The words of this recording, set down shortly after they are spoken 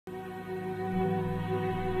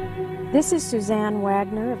This is Suzanne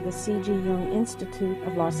Wagner of the C.G. Jung Institute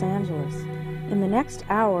of Los Angeles. In the next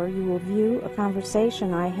hour, you will view a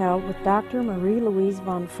conversation I held with Dr. Marie-Louise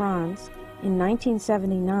von Franz in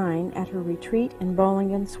 1979 at her retreat in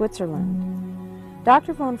Bollingen, Switzerland.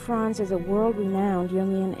 Dr. von Franz is a world-renowned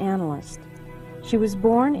Jungian analyst. She was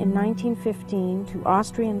born in 1915 to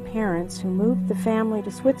Austrian parents who moved the family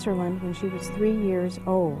to Switzerland when she was 3 years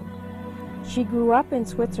old. She grew up in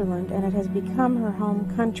Switzerland and it has become her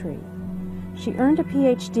home country. She earned a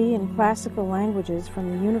PhD in classical languages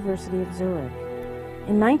from the University of Zurich.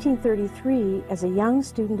 In 1933, as a young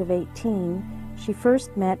student of 18, she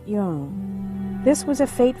first met Jung. This was a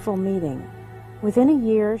fateful meeting. Within a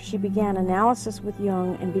year, she began analysis with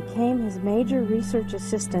Jung and became his major research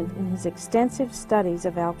assistant in his extensive studies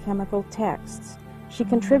of alchemical texts. She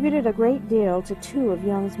contributed a great deal to two of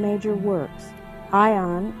Jung's major works,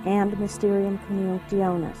 Ion and Mysterium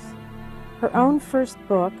Conjunctionis. Her own first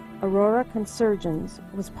book, Aurora Consurgens,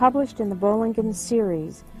 was published in the Bollingen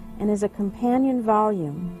series and is a companion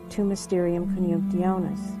volume to Mysterium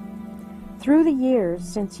Conjunctionis. Through the years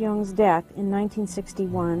since Jung's death in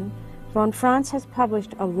 1961, von Franz has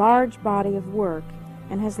published a large body of work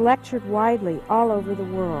and has lectured widely all over the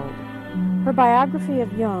world. Her biography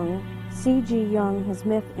of Jung, C.G. Jung, His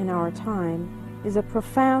Myth in Our Time, is a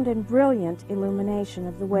profound and brilliant illumination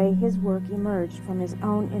of the way his work emerged from his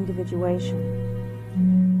own individuation.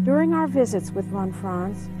 During our visits with von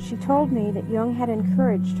Franz, she told me that Jung had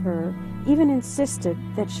encouraged her, even insisted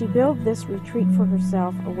that she build this retreat for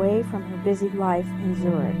herself away from her busy life in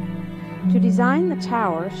Zurich. To design the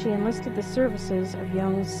tower, she enlisted the services of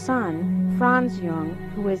Jung's son, Franz Jung,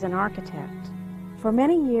 who is an architect. For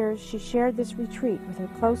many years, she shared this retreat with her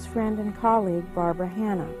close friend and colleague, Barbara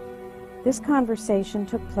Hanna. This conversation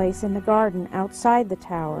took place in the garden outside the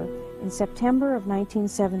tower in September of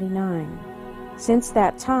 1979. Since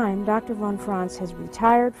that time, Dr. von Franz has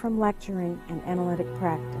retired from lecturing and analytic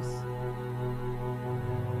practice.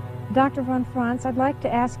 Dr. von Franz, I'd like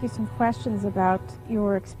to ask you some questions about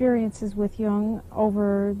your experiences with Jung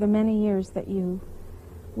over the many years that you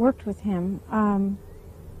worked with him.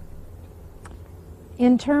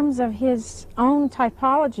 In terms of his own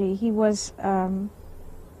typology, he was,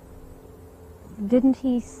 didn't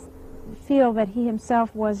he feel that he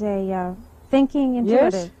himself was a thinking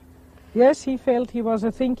intuitive? Yes, he felt he was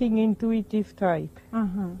a thinking intuitive type.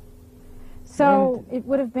 So it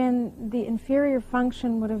would have been, the inferior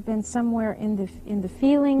function would have been somewhere in the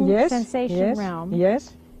feeling sensation realm.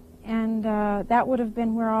 Yes. And that would have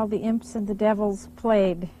been where all the imps and the devils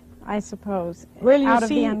played, I suppose. Well, you out see, of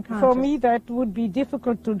the unconscious. for me that would be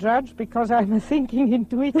difficult to judge because I'm a thinking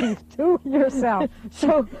intuitive too. Yourself.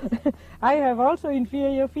 So I have also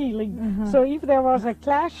inferior feeling. So if there was a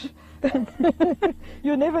clash,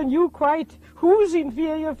 you never knew quite whose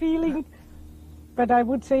inferior feeling. But I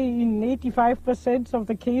would say in 85% of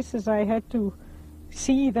the cases I had to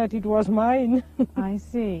see that it was mine. I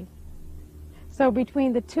see. So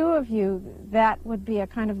between the two of you, that would be a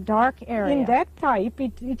kind of dark area. In that type,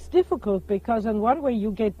 it's difficult because in one way you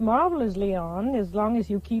get marvelously on as long as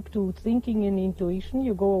you keep to thinking and intuition.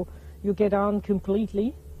 You get on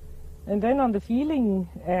completely. And then on the feeling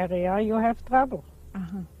area, you have trouble.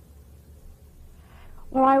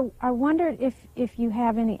 Well, I wondered if you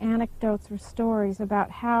have any anecdotes or stories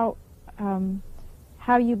about how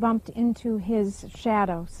you bumped into his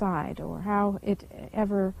shadow side, or how it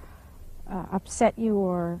ever upset you,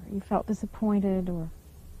 or you felt disappointed, or...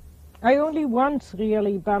 I only once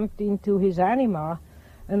really bumped into his anima,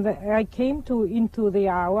 and I came into the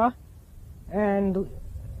hour, and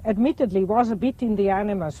admittedly was a bit in the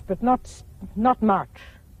animus, but not much.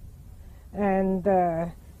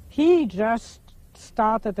 And he just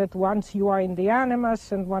started at once, "You are in the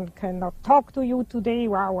animus and one cannot talk to you today,"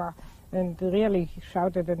 wow, and really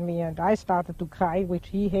shouted at me, and I started to cry, which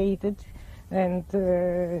he hated, and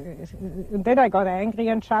then I got angry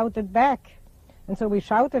and shouted back, and so we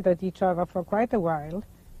shouted at each other for quite a while,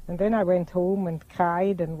 and then I went home and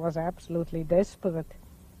cried and was absolutely desperate.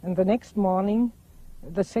 And the next morning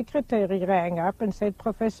the secretary rang up and said,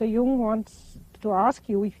 "Professor Jung wants to ask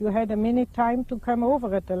you if you had a minute time to come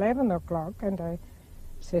over at 11 o'clock, and I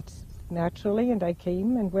said, "Naturally," and I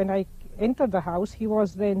came, and when I entered the house, he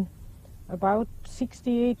was then about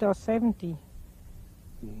 68 or 70.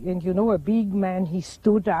 And you know, a big man, he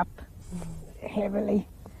stood up heavily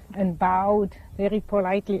and bowed very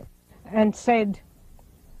politely and said,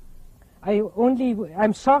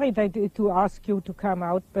 I'm sorry to ask you to come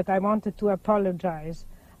out, but I wanted to apologize.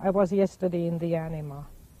 I was yesterday in the anima.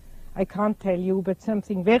 I can't tell you, but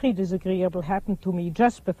something very disagreeable happened to me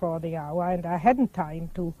just before the hour, and I hadn't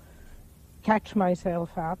time to catch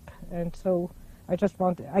myself up, and so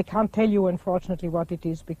I can't tell you, unfortunately, what it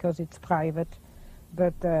is because it's private,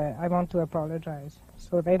 but I want to apologize.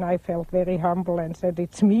 So then I felt very humble and said,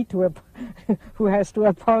 it's me who has to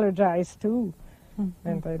apologize too.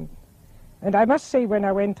 Mm-hmm. And I must say, when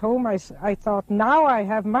I went home, I thought, now I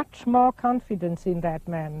have much more confidence in that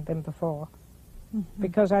man than before. Mm-hmm.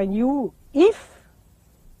 Because I knew if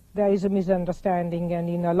there is a misunderstanding, and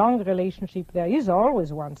in a long relationship there is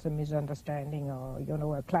always once a misunderstanding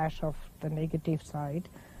or, a clash of the negative side,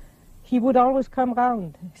 he would always come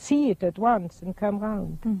round, see it at once and come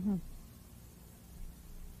round. Mm-hmm.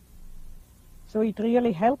 So it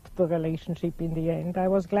really helped the relationship in the end. I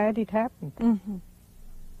was glad it happened. Mm-hmm.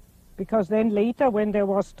 Because then later when there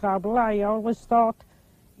was trouble, I always thought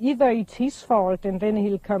either it's his fault and then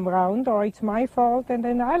he'll come round, or it's my fault and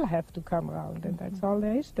then I'll have to come round, and that's all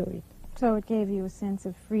there is to it. So it gave you a sense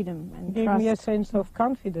of freedom and trust. It gave me a sense of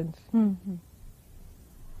confidence. Mm-hmm.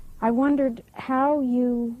 I wondered how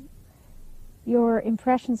your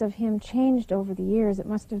impressions of him changed over the years. It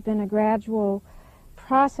must have been a gradual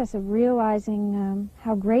process of realizing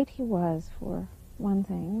how great he was, for one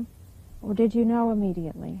thing. Or did you know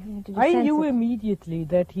immediately? I knew immediately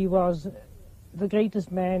that he was the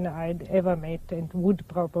greatest man I'd ever met and would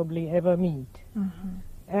probably ever meet. Uh-huh.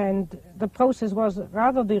 And the process was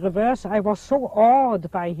rather the reverse. I was so awed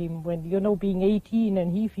by him when, being 18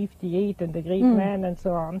 and he 58 and a great man and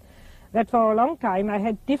so on, that for a long time I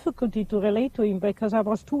had difficulty to relate to him because I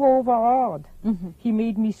was too overawed. Mm-hmm. He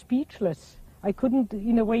made me speechless. I couldn't,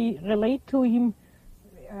 in a way, relate to him.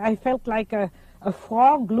 I felt like a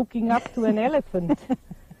frog looking up to an elephant.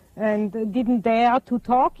 And didn't dare to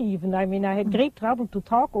talk even. I mean, I had great trouble to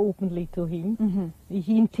talk openly to him. Mm-hmm.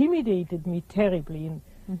 He intimidated me terribly.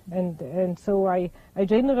 And so I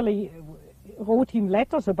generally wrote him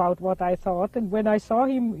letters about what I thought. And when I saw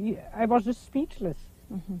him, I was just speechless.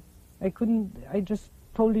 Mm-hmm. I just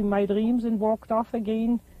told him my dreams and walked off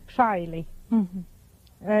again shyly. Mm-hmm.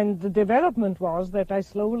 And the development was that I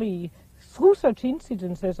slowly, through such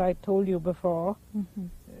incidents as I told you before, mm-hmm.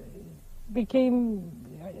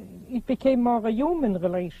 It became more a human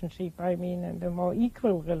relationship, and a more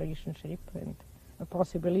equal relationship, and a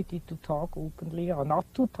possibility to talk openly or not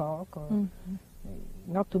to talk, or mm-hmm.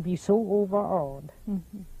 not to be so overawed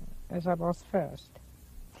mm-hmm. as I was first.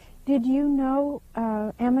 Did you know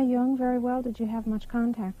Emma Jung very well? Did you have much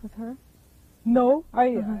contact with her? No,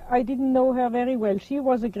 I didn't know her very well. She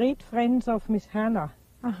was a great friend of Miss Hannah,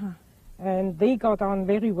 and they got on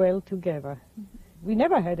very well together. Mm-hmm. We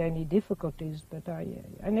never had any difficulties, but I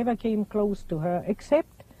never came close to her,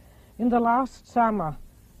 except in the last summer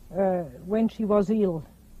when she was ill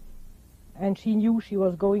and she knew she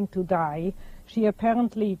was going to die. She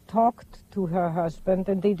apparently talked to her husband,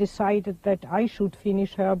 and they decided that I should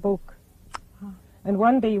finish her book. And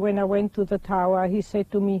one day when I went to the tower, he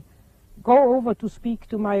said to me, "Go over to speak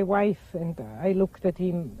to my wife." And I looked at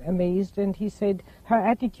him amazed, and he said, "Her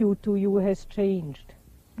attitude to you has changed."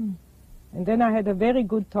 Mm. And then I had a very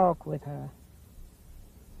good talk with her.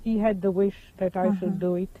 He had the wish that I should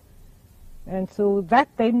do it. And so that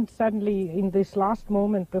then suddenly, in this last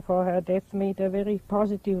moment before her death, made a very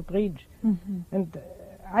positive bridge. Mm-hmm. And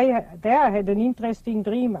I had an interesting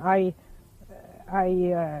dream. I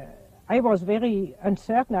was very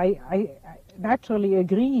uncertain. I naturally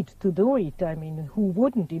agreed to do it. I mean, who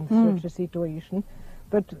wouldn't in such a situation?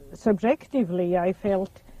 But subjectively, I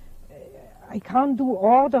felt I can't do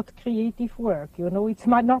ordered creative work, it's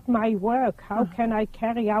not my work. How can I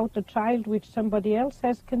carry out a child which somebody else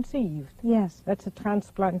has conceived? Yes. That's a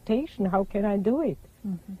transplantation. How can I do it?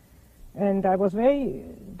 Mm-hmm. And I was very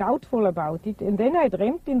doubtful about it. And then I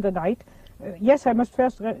dreamt in the night. Yes, I must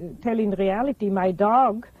first tell in reality, my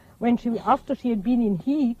dog, after she had been in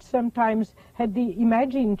heat, sometimes had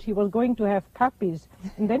imagined she was going to have puppies.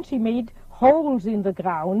 And then she made holes in the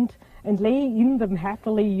ground and lay in them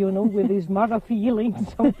happily, with his mother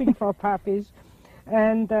feelings, hoping for puppies.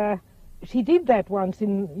 And she did that once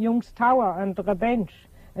in Jung's tower under a bench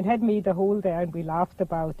and had made a hole there, and we laughed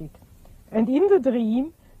about it. And in the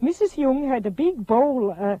dream, Mrs. Jung had a big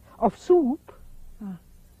bowl of soup,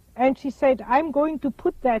 and she said, "I'm going to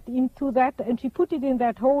put that into that," and she put it in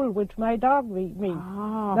that hole which my dog made.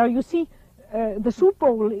 Ah. Now, you see, the soup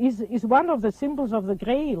bowl is one of the symbols of the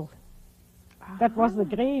Grail. That was the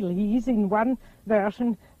Grail. He is in one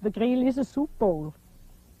version, the Grail is a soup bowl.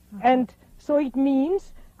 And so it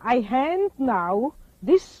means I hand now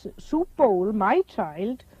this soup bowl, my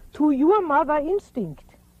child, to your mother instinct.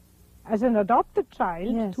 As an adopted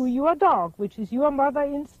child, to your dog, which is your mother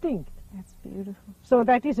instinct. That's beautiful. So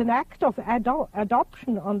that is an act of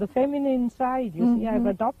adoption on the feminine side. You see, I've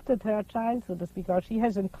adopted her child, so to speak, or she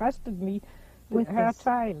has entrusted me with her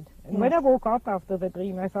child. And when I woke up after the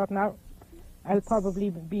dream, I thought, now, I'll probably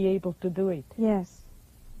be able to do it. Yes.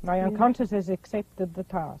 My unconscious has accepted the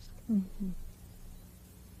task.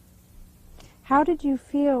 How did you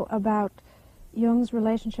feel about Jung's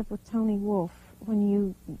relationship with Tony Wolfe?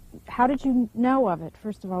 How did you know of it?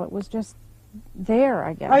 First of all, it was just there,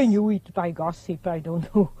 I guess. I knew it by gossip, I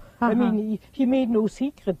don't know. I mean, he made no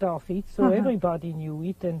secret of it, so everybody knew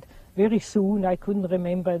it, and very soon, I couldn't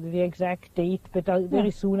remember the exact date, but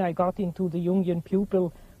very soon I got into the Jungian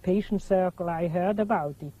pupil patient circle, I heard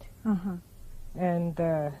about it. And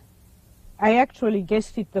I actually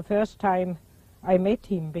guessed it the first time I met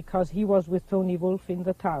him, because he was with Tony Wolfe in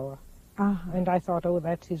the tower. And I thought, oh,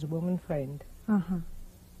 that's his woman friend.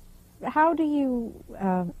 How do you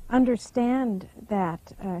understand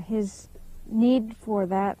that, his need for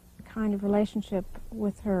that kind of relationship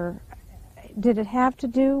with her? Did it have to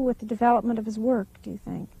do with the development of his work, do you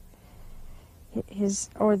think?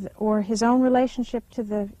 Or his own relationship to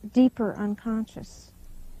the deeper unconscious?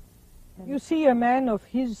 You see, a man of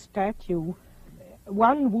his stature,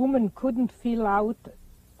 one woman couldn't fill out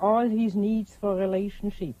all his needs for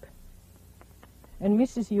relationship. And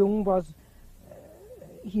Mrs. Jung was,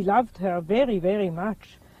 he loved her very, very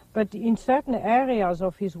much, but in certain areas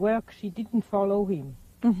of his work she didn't follow him.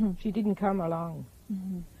 She didn't come along.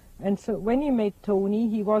 And so when he met Tony,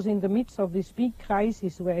 he was in the midst of this big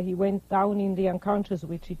crisis where he went down in the unconscious,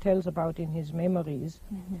 which he tells about in his memories.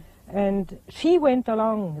 And she went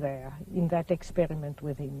along there in that experiment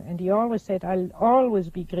with him. And he always said, I'll always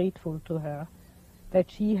be grateful to her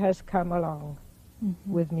that she has come along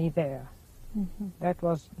with me there. That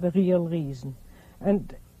was the real reason.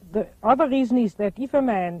 And the other reason is that if a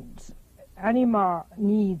man's anima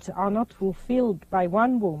needs are not fulfilled by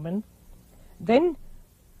one woman, then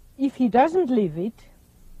if he doesn't live it,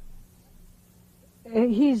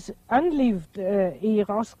 his unlived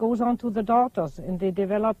eros goes on to the daughters, and they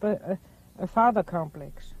develop a father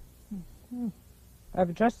complex.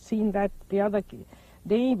 I've just seen that the other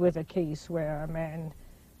day with a case where a man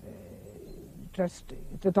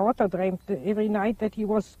the daughter dreamt every night that he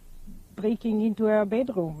was breaking into her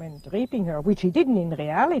bedroom and raping her, which he didn't in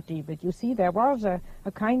reality, but you see, there was a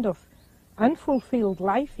kind of unfulfilled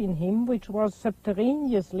life in him which was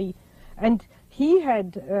subterraneously, and he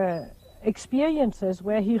had experiences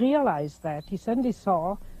where he realized that. He suddenly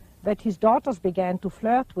saw that his daughters began to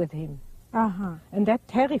flirt with him, and that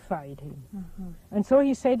terrified him. And so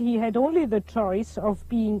he said he had only the choice of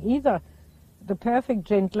being either the perfect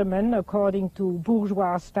gentleman according to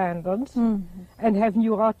bourgeois standards and have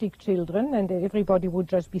neurotic children, and everybody would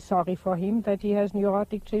just be sorry for him that he has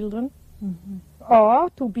neurotic children,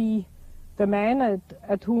 or to be the man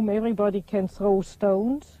at whom everybody can throw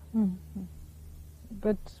stones,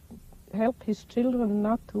 but help his children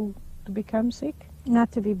not to become sick.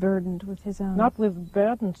 Not to be burdened with his own. Not with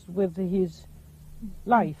burdens with his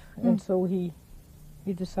life. And so he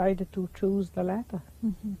decided to choose the latter.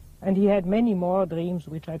 And he had many more dreams,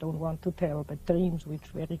 which I don't want to tell, but dreams which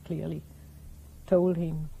very clearly told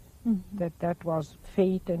him that that was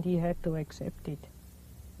fate and he had to accept it.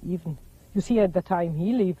 Even, you see, at the time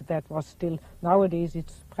he lived, that was still, nowadays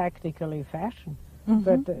it's practically fashion.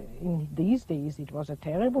 But in these days it was a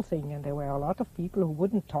terrible thing, and there were a lot of people who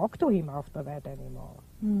wouldn't talk to him after that anymore.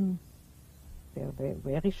 They were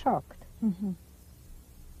very shocked.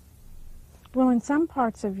 Well, in some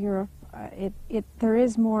parts of Europe, there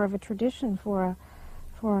is more of a tradition for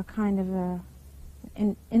a kind of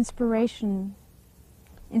an inspirational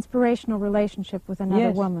relationship with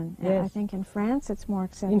another woman. Yes. I think in France it's more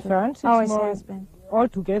accepted. In France it's always more, has been.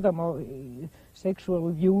 Altogether more,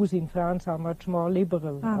 sexual views in France are much more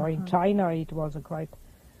liberal. Or in China it was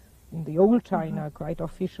in the old China, quite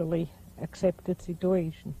officially accepted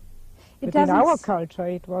situation. But in our culture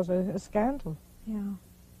it was a scandal. Yeah.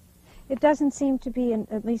 It doesn't seem to be,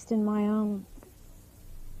 at least in my own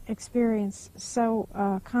experience, so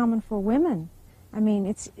common for women. I mean,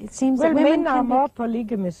 it seems that women men are more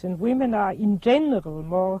polygamous and women are in general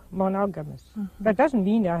more monogamous. That doesn't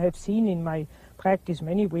mean I have seen in my practice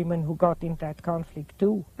many women who got in that conflict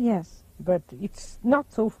too. Yes. But it's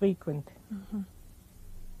not so frequent.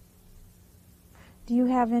 Do you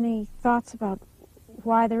have any thoughts about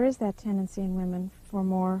why there is that tendency in women for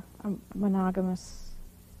more monogamous?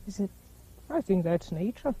 Is it? I think that's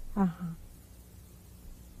nature.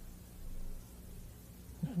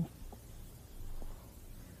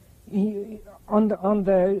 On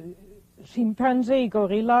the chimpanzee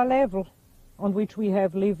gorilla level, on which we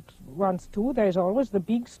have lived ones too. There's always the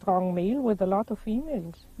big, strong male with a lot of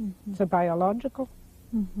females. It's a biological.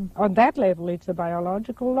 On that level, it's a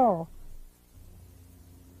biological law.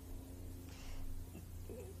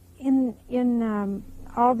 In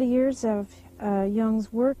all the years of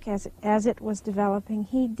Jung's work as it was developing,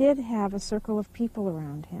 he did have a circle of people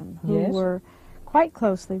around him who were quite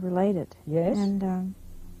closely related. Yes. And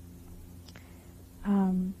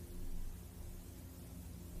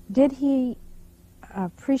did he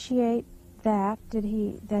appreciate that? That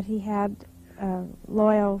he had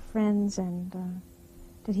loyal friends, and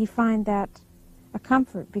did he find that a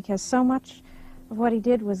comfort? Because so much of what he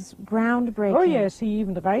did was groundbreaking. Oh yes, he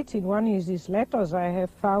even writes in one of his letters, I have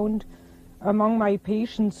found among my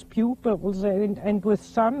patients pupils, and with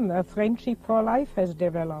some a friendship for life has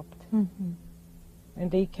developed. And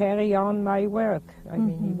they carry on my work. I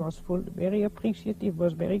mean, he was very appreciative,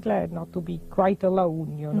 was very glad not to be quite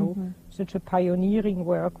alone, you know. Such a pioneering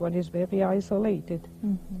work, one is very isolated.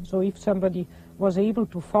 So if somebody was able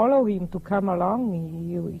to follow him, to come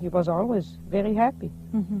along, he was always very happy.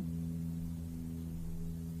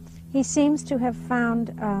 He seems to have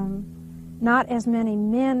found not as many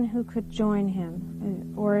men who could join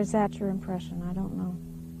him, or is that your impression? I don't know.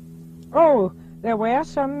 Oh, there were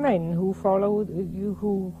some men who followed,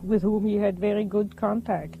 with whom he had very good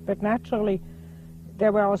contact, but naturally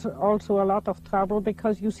there was also a lot of trouble,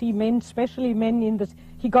 because you see men, especially men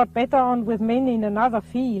he got better on with men in another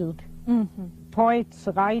field, poets,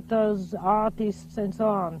 writers, artists, and so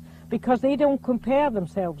on, because they don't compare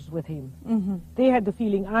themselves with him. They had the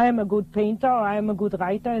feeling, I am a good painter, or I am a good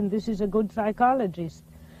writer, and this is a good psychologist.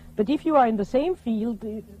 But if you are in the same field,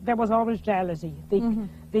 there was always jealousy.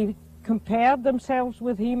 They compared themselves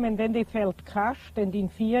with him, and then they felt crushed and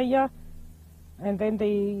inferior, and then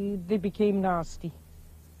they became nasty.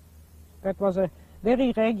 That was a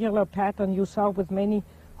very regular pattern you saw with many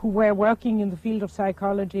who were working in the field of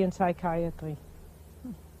psychology and psychiatry.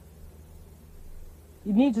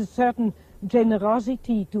 It needs a certain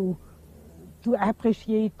generosity to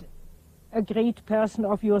appreciate a great person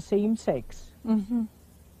of your same sex.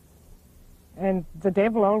 And the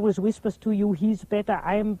devil always whispers to you, he's better,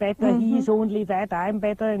 I'm better, he's only that, I'm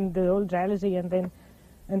better, and the whole jealousy, and then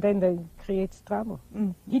that creates trouble.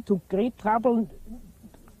 He took great trouble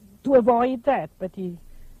to avoid that, but in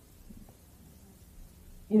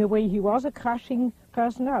a way, he was a crushing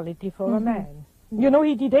personality for a man. You know,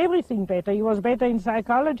 he did everything better. He was better in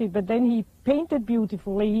psychology, but then he painted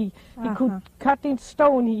beautifully. He could cut in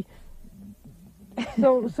stone.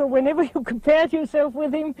 So whenever you compared yourself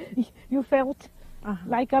with him, you felt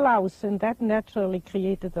like a louse, and that naturally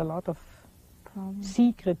created a lot of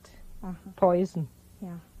secret poison.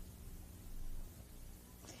 Yeah.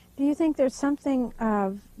 Do you think there's something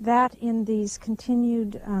of that in these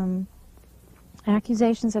continued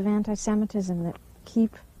accusations of anti-Semitism that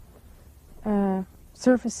keep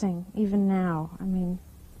surfacing even now? I mean,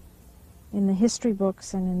 in the history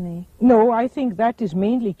books and in the... No, I think that is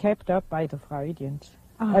mainly kept up by the Freudians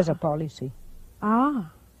as a policy.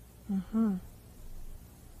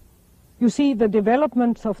 You see, the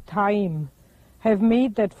developments of time have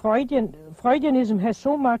made that Freudianism has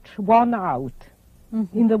so much won out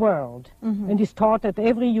in the world, and is taught at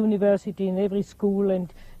every university, in every school,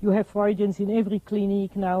 and you have Freudians in every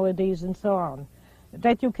clinic nowadays, and so on,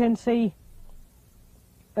 that you can say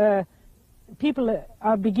people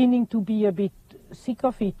are beginning to be a bit sick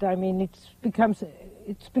of it. I mean, it's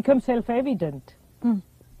become self-evident.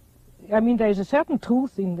 I mean, there is a certain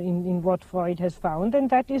truth in what Freud has found, and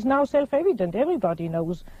that is now self-evident. Everybody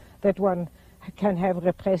knows that one can have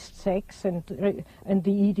repressed sex and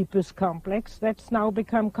the Oedipus complex. That's now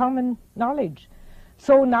become common knowledge.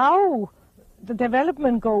 So now the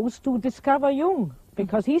development goes to discover Jung,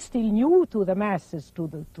 because he's still new to the masses, to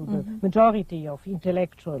the majority of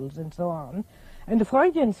intellectuals and so on. And the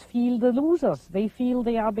Freudians feel the losers. They feel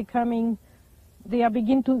they are begin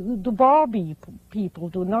to bore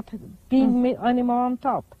people, to not being anymore on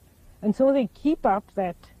top. And so they keep up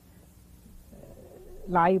that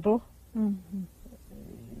libel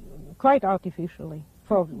quite artificially,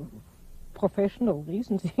 for professional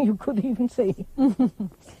reasons, you could even say.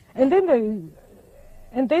 And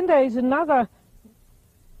then there is another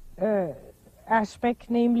aspect,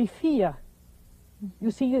 namely fear.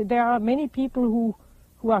 You see, there are many people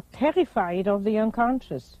who are terrified of the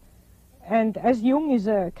unconscious. And as Jung is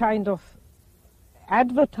a kind of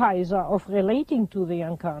advertiser of relating to the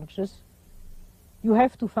unconscious, you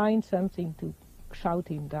have to find something to shout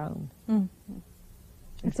him down.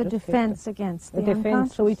 It's a defense against the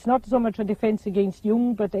defense. So it's not so much a defense against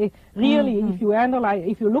Jung, but really, if you analyze,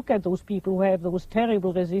 if you look at those people who have those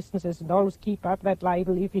terrible resistances and always keep up that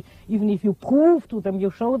label, even if you prove to them,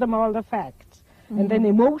 you show them all the facts, and then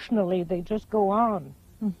emotionally they just go on.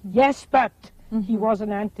 Yes, but he was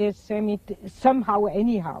an anti-Semite somehow,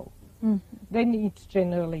 anyhow. Then it's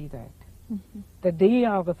generally that they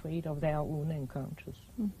are afraid of their own unconscious.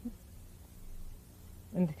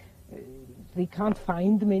 And they can't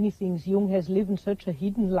find many things. Jung has lived such a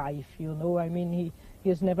hidden life, you know. I mean, he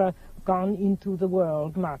has never gone into the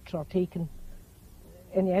world much or taken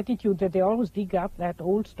any attitude. That they always dig up that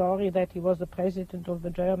old story that he was the president of the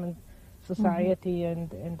German society, and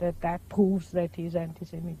that proves that he's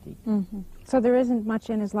anti-Semitic. So there isn't much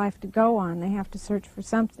in his life to go on. They have to search for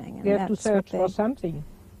something. And they have to search for something.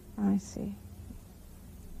 I see.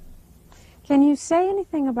 Can you say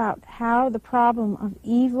anything about how the problem of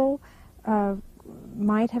evil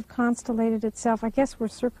might have constellated itself? I guess we're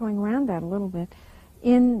circling around that a little bit.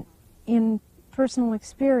 In personal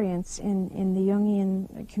experience in the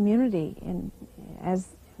Jungian community as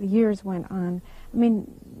the years went on. I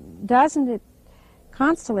mean, doesn't it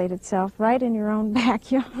constellate itself right in your own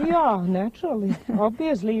backyard? Yeah, naturally,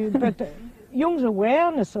 obviously. But Jung's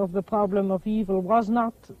awareness of the problem of evil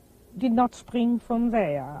did not spring from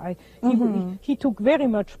there. He took very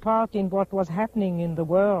much part in what was happening in the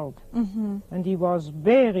world. And he was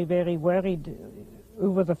very, very worried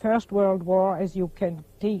over the First World War, as you can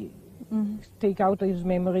take out his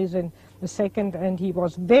memories, and the second, and he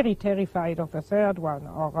was very terrified of a third one,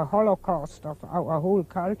 or a Holocaust of our whole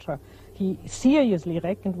culture. He seriously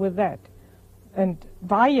reckoned with that. And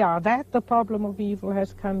via that, the problem of evil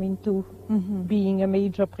has come into being a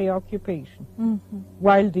major preoccupation.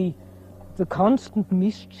 While the constant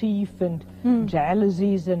mischief and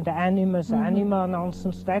jealousies and anima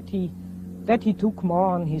nonsense, that he took more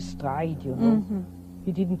on his stride, you know.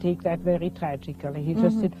 He didn't take that very tragically. He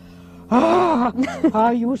just said,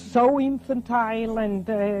 are you so infantile,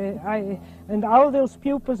 and all those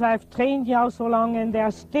pupils I've trained now so long, and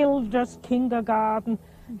they're still just kindergarten.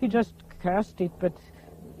 He just cursed it, but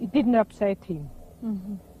it didn't upset him.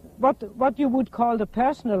 What you would call the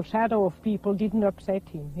personal shadow of people didn't upset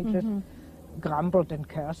him. He just grumbled and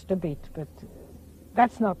cursed a bit, but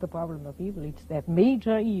that's not the problem of evil. It's that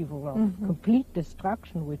major evil of complete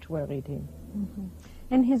destruction which worried him.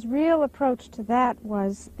 And his real approach to that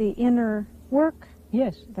was the inner work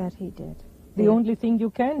that he did. The only thing you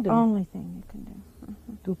can do. Only thing you can do.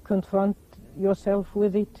 To confront yourself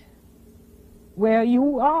with it where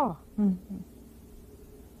you are.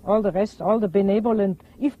 All the rest, all the benevolent,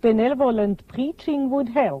 if benevolent preaching would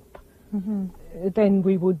help, then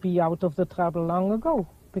we would be out of the trouble long ago,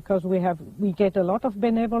 because we get a lot of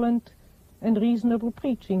benevolent and reasonable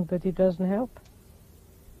preaching, but it doesn't help.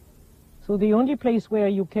 So the only place where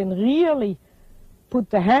you can really put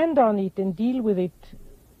the hand on it and deal with it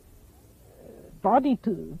body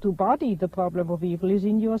to body, the problem of evil, is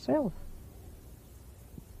in yourself.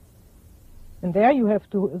 And there you have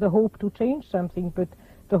the hope to change something, but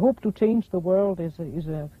the hope to change the world is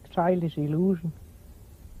a childish illusion.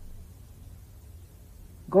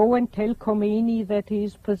 Go and tell Khomeini that he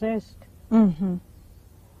is possessed.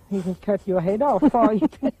 He will cut your head off for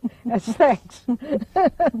it as thanks.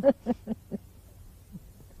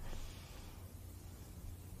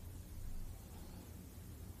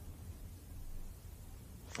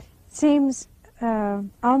 Seems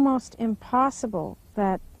almost impossible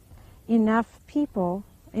that enough people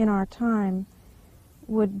in our time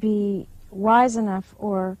would be wise enough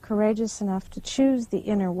or courageous enough to choose the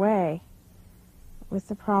inner way with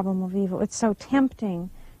the problem of evil. It's so tempting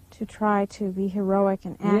to try to be heroic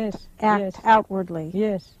and act outwardly.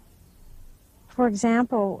 Yes. For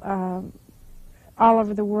example, all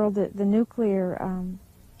over the world, the nuclear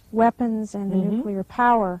weapons and the nuclear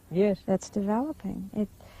power that's developing. It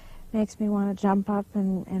makes me want to jump up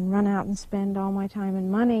and run out and spend all my time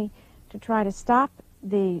and money to try to stop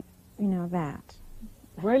that.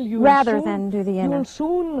 Well, rather than do the inner. You'll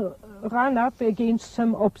soon run up against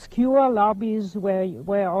some obscure lobbies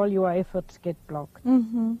where all your efforts get blocked.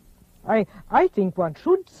 I think one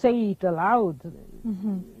should say it aloud.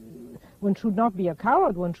 One should not be a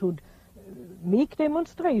coward. One should make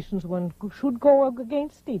demonstrations. One should go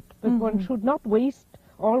against it. But one should not waste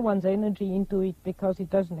all one's energy into it because it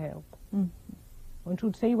doesn't help. One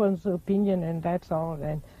should say one's opinion, and that's all.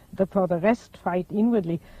 And for the rest, fight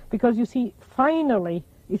inwardly. Because you see, finally,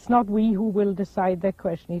 it's not we who will decide that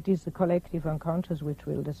question. It is the collective unconscious which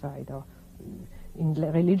will decide, or in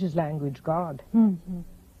religious language, God.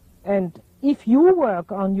 And if you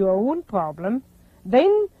work on your own problem,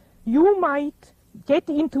 then you might get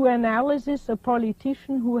into analysis a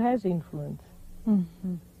politician who has influence.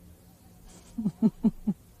 Mm-hmm.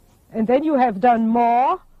 And then you have done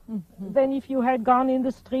more than if you had gone in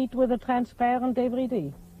the street with a transparent every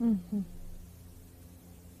day. Mm-hmm.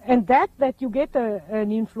 And that you get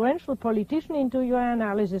an influential politician into your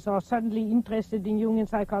analysis or suddenly interested in Jungian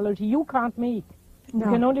psychology, you can't make. No.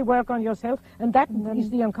 You can only work on yourself, and that is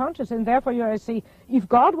the unconscious. And therefore, I say, if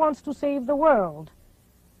God wants to save the world,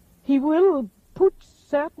 He will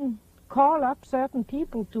call up certain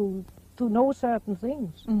people to know certain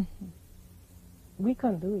things. Mm-hmm. We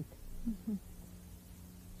can't do it. Mm-hmm.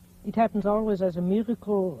 It happens always as a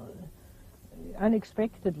miracle,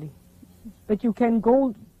 unexpectedly. But you can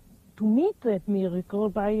go to meet that miracle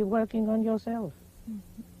by working on yourself.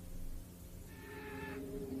 Mm-hmm.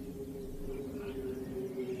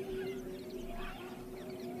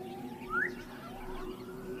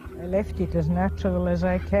 I left it as natural as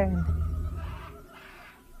I can.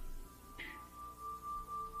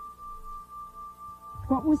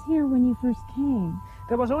 What was here when you first came?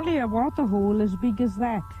 There was only a water hole as big as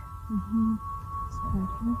that. Mm-hmm.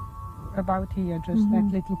 About here, just that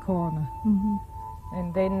little corner. Mm-hmm.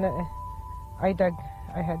 And then I had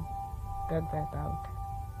dug that out.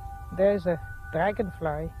 There's a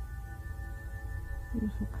dragonfly.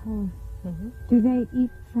 Beautiful color. Mm-hmm. Do they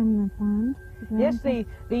eat from the pond? Yes, they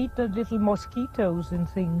eat the little mosquitoes and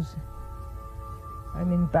things. I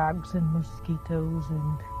mean, bugs and mosquitoes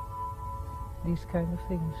and these kind of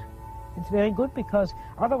things. It's very good because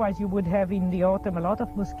otherwise you would have in the autumn a lot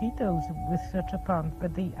of mosquitoes with such a pond,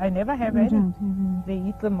 but I never have any. Don't have any. They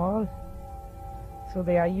eat them all. So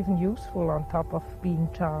they are even useful on top of being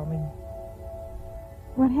charming.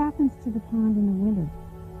 What happens to the pond in the winter?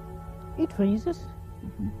 It freezes.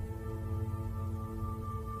 Mm-hmm.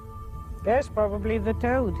 There's probably the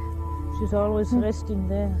toad. She's always resting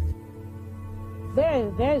there.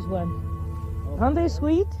 There's one. Aren't they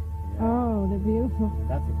sweet? Oh, they're beautiful.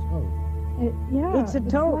 That's a toad. Yeah. It's a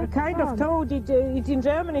toad, like a kind of toad. It's in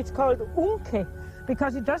German it's called Unke,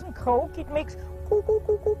 because it doesn't croak, it makes coo, coo,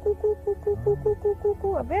 coo, coo, coo, coo, coo, coo, coo, coo, coo, coo,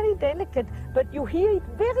 coo, very delicate, but you hear it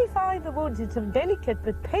very far in the woods. It's a delicate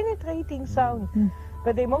but penetrating sound.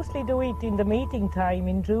 But they mostly do it in the mating time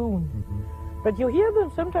in June. But you hear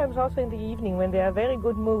them sometimes also in the evening when they are very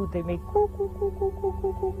good mood. They make coo, coo, coo, coo, coo,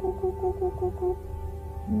 coo, coo, coo, coo, coo, coo, coo.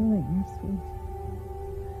 Really, they're sweet.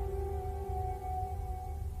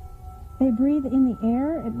 They breathe in the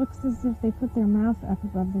air. It looks as if they put their mouth up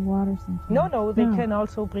above the water sometimes. No, they can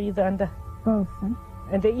also breathe under. Both, huh?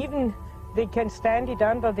 And they can stand it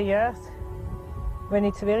under the earth. When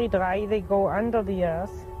it's very dry, they go under the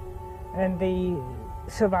earth and they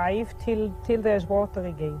survive till there's water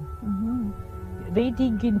again. Mm-hmm. They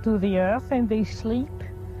dig into the earth and they sleep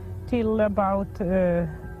till about the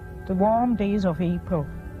warm days of April.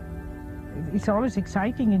 It's always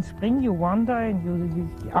exciting in spring. You wander and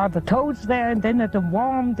you are the toads there, and then at a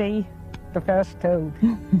warm day, the first toad.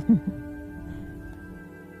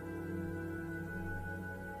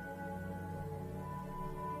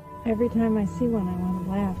 Every time I see one, I want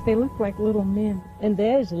to laugh. They look like little men. And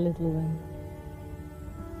there's a little one.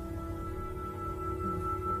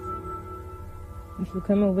 If you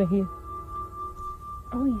come over here.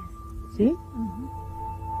 Oh, yes. See?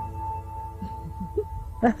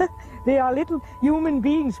 They are little human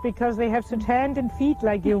beings because they have such hands and feet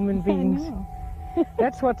like human beings. I know.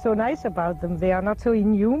 That's what's so nice about them. They are not so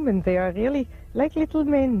inhuman. They are really like little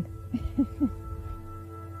men.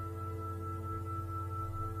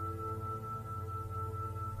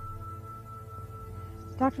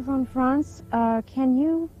 Dr. von Franz, can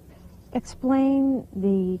you explain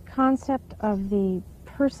the concept of the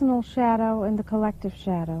personal shadow and the collective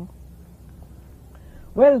shadow?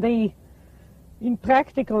 Well, in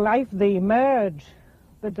practical life they merge,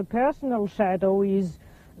 but the personal shadow is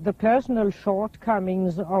the personal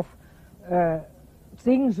shortcomings of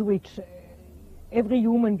things which every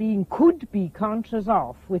human being could be conscious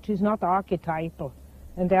of, which is not archetypal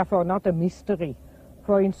and therefore not a mystery.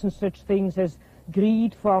 For instance, such things as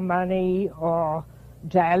greed for money or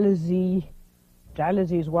jealousy.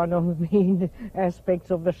 Jealousy is one of the main aspects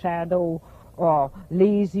of the shadow, or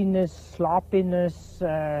laziness, sloppiness,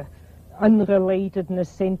 unrelatedness,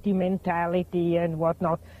 sentimentality and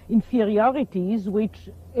whatnot. Inferiorities which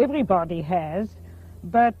everybody has,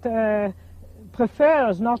 but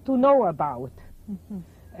prefers not to know about.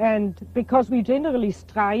 And because we generally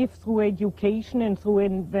strive through education and through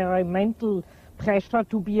environmental pressure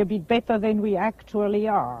to be a bit better than we actually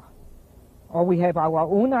are. Or we have our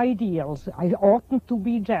own ideals. I oughtn't to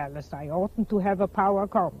be jealous. I oughtn't to have a power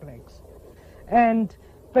complex.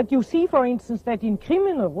 But you see, for instance, that in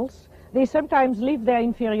criminals, they sometimes live their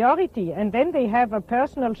inferiority, and then they have a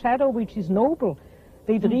personal shadow which is noble.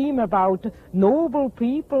 They dream about noble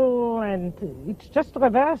people, and it's just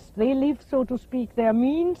reversed. They live, so to speak, their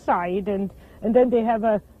mean side, and then they have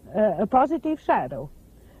a positive shadow.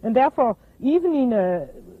 And therefore, even in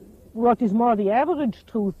what is more the average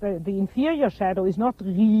truth, the inferior shadow is not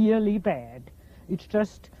really bad. It's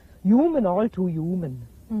just human, all too human.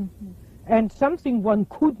 Mm-hmm. And something one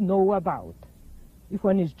could know about. If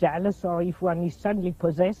one is jealous, or if one is suddenly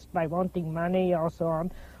possessed by wanting money or so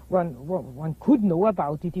on, one could know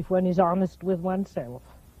about it if one is honest with oneself.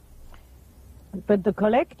 But the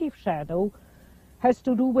collective shadow has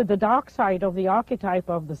to do with the dark side of the archetype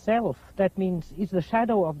of the self. That means it's the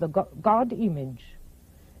shadow of the God image.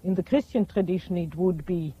 In the Christian tradition, it would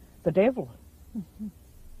be the devil. Mm-hmm.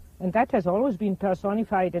 And that has always been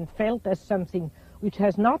personified and felt as something which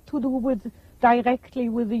has not to do directly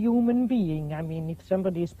with the human being. I mean, if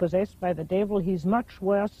somebody is possessed by the devil, he's much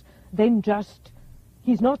worse than just,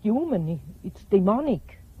 he's not human, it's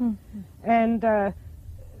demonic. Mm-hmm. And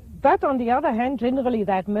but on the other hand, generally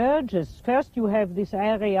that merges. First you have this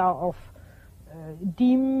area of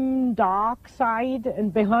dim, dark side,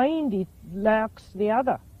 and behind it lurks the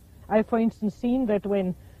other. I've, for instance, seen that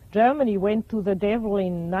when Germany went to the devil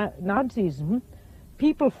in Nazism,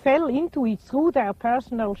 people fell into it through their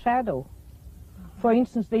personal shadow. For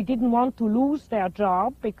instance, they didn't want to lose their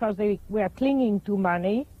job because they were clinging to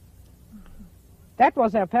money. That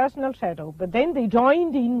was their personal shadow. But then they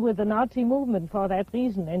joined in with the Nazi movement for that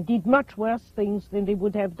reason and did much worse things than they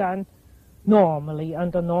would have done normally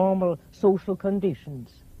under normal social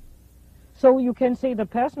conditions. So you can say the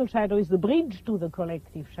personal shadow is the bridge to the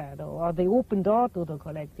collective shadow, or the open door to the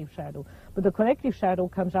collective shadow. But the collective shadow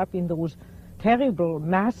comes up in those terrible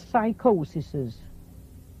mass psychoses.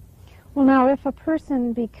 Well, now, if a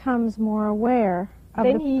person becomes more aware of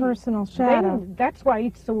the personal shadow... Then that's why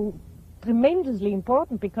it's so tremendously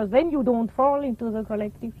important, because then you don't fall into the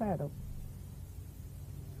collective shadow.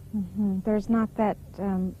 Mm-hmm. There's not that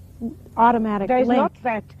automatic There's link. Not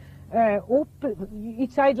that open.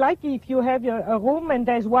 It's like if you have a room and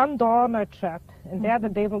there's one door not shut, and mm-hmm. there the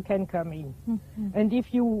devil can come in. Mm-hmm. And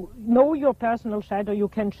if you know your personal shadow, you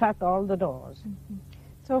can shut all the doors. Mm-hmm.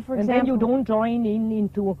 So, for example... And then you don't join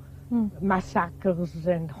into massacres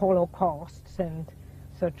and holocausts and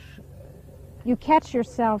such. You catch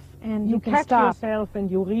yourself and you can catch stop. Yourself and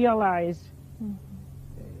you realize,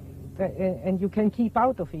 and you can keep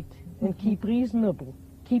out of it and keep reasonable,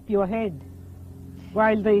 keep your head.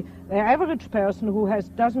 While the average person who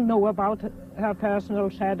doesn't know about her personal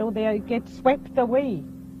shadow, they get swept away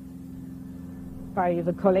by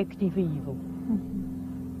the collective evil.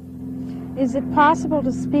 Is it possible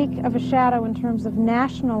to speak of a shadow in terms of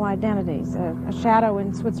national identities? A shadow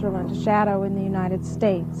in Switzerland, a shadow in the United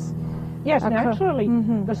States? Yes, naturally.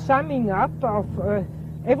 The summing up of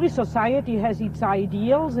every society has its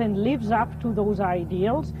ideals and lives up to those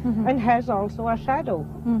ideals and has also a shadow.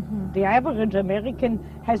 The average American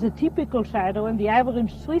has a typical shadow, and the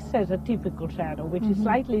average Swiss has a typical shadow, which is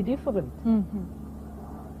slightly different.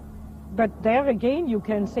 But there again, you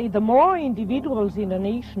can say the more individuals in a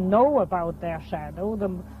nation know about their shadow,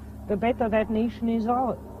 the better that nation is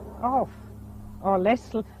off, or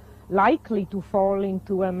less likely to fall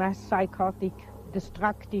into a mass psychotic,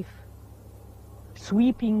 destructive,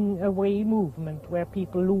 sweeping away movement where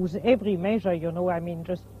people lose every measure, you know, I mean,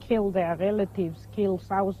 just kill their relatives, kill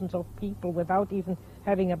thousands of people without even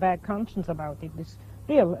having a bad conscience about it. It's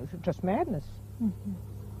real, just madness.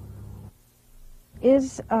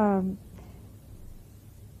 Is the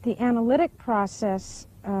analytic process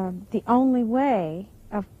the only way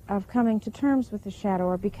of coming to terms with the shadow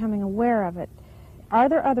or becoming aware of it? Are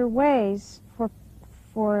there other ways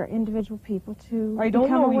for individual people to become aware? I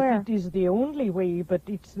don't know if it is the only way, but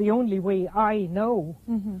it's the only way I know.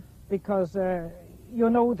 Because, you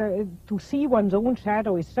know, to see one's own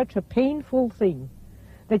shadow is such a painful thing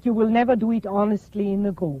that you will never do it honestly in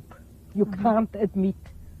a group. You can't admit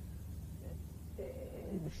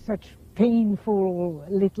such painful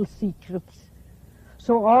little secrets.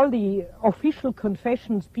 So all the official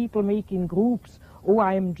confessions people make in groups, oh,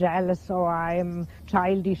 I'm jealous or I'm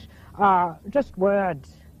childish, are just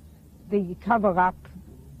words. They cover up.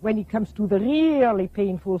 When it comes to the really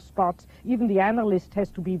painful spots, even the analyst has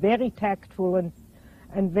to be very tactful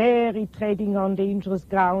and very treading on dangerous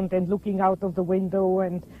ground and looking out of the window,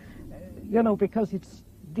 and, you know, because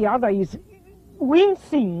the other is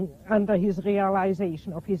wincing under his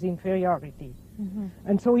realization of his inferiority.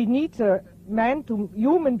 And so he needs a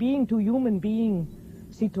human being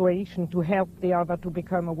situation to help the other to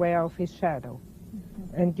become aware of his shadow.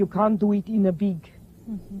 And you can't do it in a big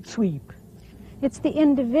sweep. It's the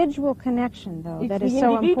individual connection, though, that is so important. It's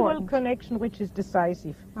the individual connection which is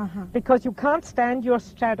decisive. Because you can't stand your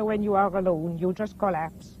shadow when you are alone. You just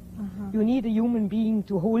collapse. You need a human being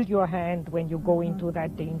to hold your hand when you go into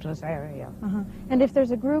that dangerous area. And if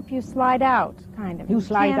there's a group, you slide out, kind of. You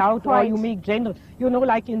slide out or you make general... You know,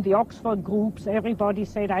 like in the Oxford groups, everybody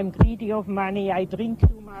said, I'm greedy of money, I drink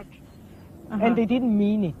too much. And they didn't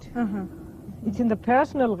mean it. It's in the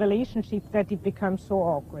personal relationship that it becomes so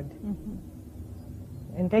awkward.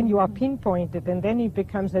 And then you are pinpointed, and then it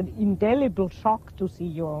becomes an indelible shock to see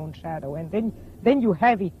your own shadow. And then you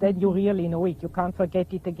have it, then you really know it. You can't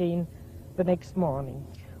forget it again the next morning.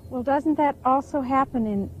 Well, doesn't that also happen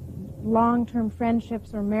in long-term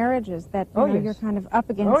friendships or marriages, that you're kind of up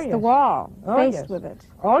against the wall, faced with it?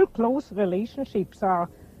 All close relationships are,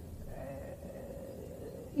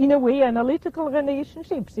 in a way, analytical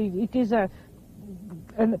relationships. It is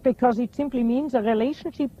because it simply means a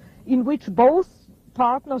relationship in which both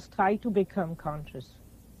partners try to become conscious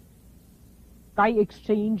by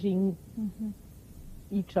exchanging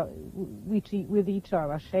with each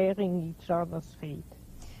other, sharing each other's fate.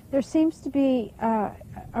 There seems to be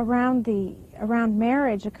around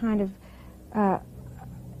marriage a kind of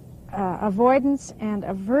avoidance and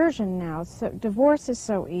aversion now. So divorce is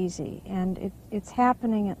so easy, and it's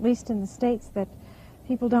happening, at least in the States, that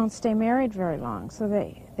people don't stay married very long. So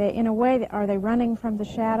they in a way, are they running from the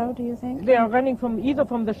shadow, do you think? They are running either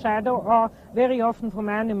from the shadow or very often from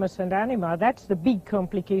animus and anima. That's the big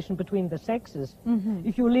complication between the sexes.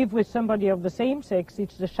 If you live with somebody of the same sex,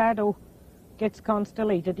 it's the shadow gets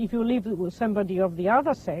constellated. If you live with somebody of the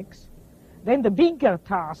other sex, then the bigger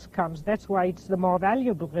task comes. That's why it's the more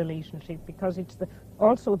valuable relationship, because it's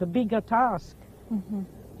also the bigger task.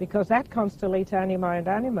 Because that constellates anima and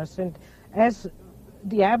animus. And as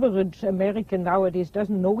the average American nowadays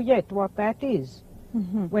doesn't know yet what that is.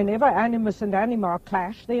 Whenever animus and anima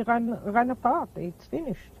clash, they run apart. It's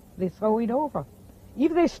finished. They throw it over.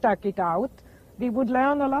 If they stuck it out, they would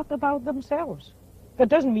learn a lot about themselves. That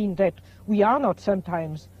doesn't mean that we are not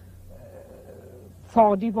sometimes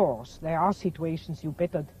for divorce. There are situations you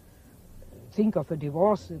better think of a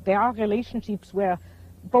divorce. There are relationships where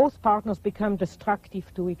both partners become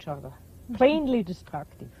destructive to each other, plainly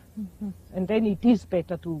destructive. And then it is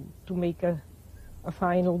better to make a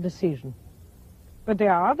final decision. But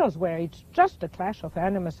there are others where it's just a clash of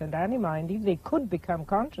animus and anima, and if they could become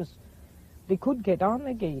conscious, they could get on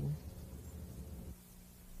again.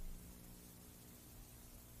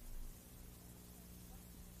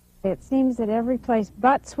 It seems that every place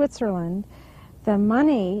but Switzerland, the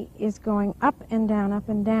money is going up and down, up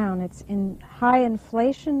and down. It's in high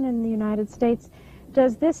inflation in the United States.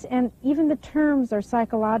 Does this, and even the terms are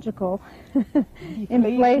psychological,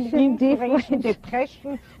 inflation, deflation,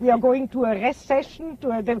 depression, we are going to a recession,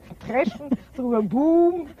 to a depression, through a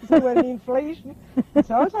boom, through an inflation. It's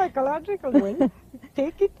all psychological. Well,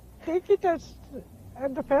 take it as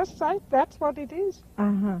at the first sight, that's what it is.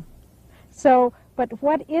 So, but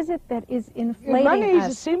what is it that is inflating Money us?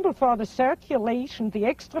 is a symbol for the circulation, the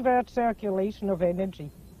extrovert circulation of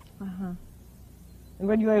energy. And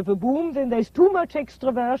when you have a boom, then there's too much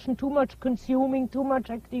extroversion, too much consuming, too much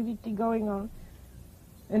activity going on.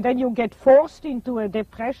 And then you get forced into a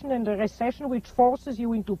depression and a recession, which forces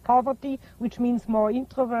you into poverty, which means more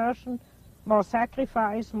introversion, more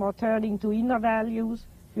sacrifice, more turning to inner values.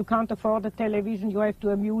 You can't afford a television, you have to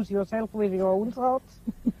amuse yourself with your own thoughts,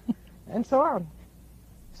 and so on.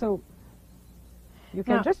 So you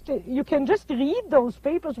can just read those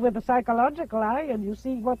papers with a psychological eye and you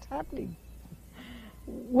see what's happening.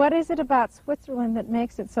 What is it about Switzerland that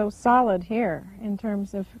makes it so solid here in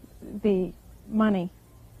terms of the money?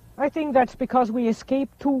 I think that's because we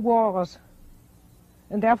escaped 2 wars,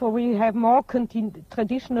 and therefore we have more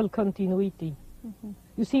traditional continuity.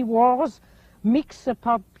 You see, wars mix a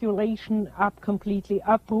population up completely,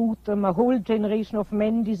 uproot them. A whole generation of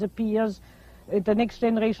men disappears. The next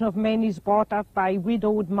generation of men is brought up by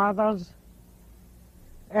widowed mothers.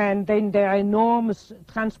 And then there are enormous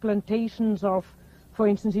transplantations of, for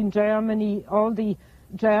instance, in Germany, all the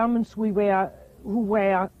Germans who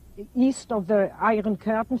were east of the Iron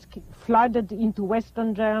Curtains flooded into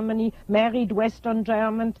Western Germany, married Western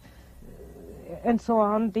Germans, and so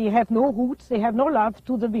on. They have no roots, they have no love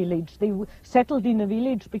to the village. They settled in a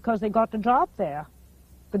village because they got a job there,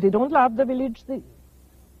 but they don't love the village,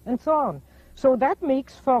 and so on. So that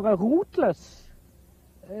makes for a rootless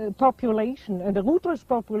population, and a rootless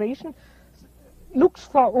population looks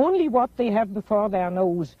for only what they have before their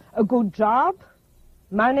nose. A good job,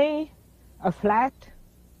 money, a flat,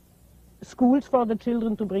 schools for the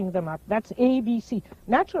children to bring them up. That's ABC.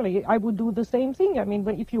 Naturally, I would do the same thing. I mean,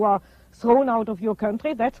 if you are thrown out of your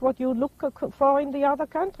country, that's what you look for in the other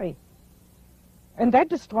country. And that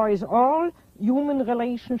destroys all human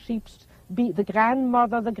relationships, be the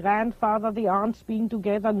grandmother, the grandfather, the aunts being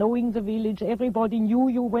together, knowing the village. Everybody knew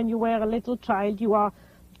you when you were a little child. You are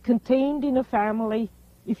contained in a family.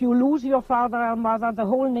 If you lose your father or mother, the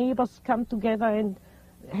whole neighbors come together and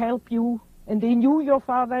help you, and they knew your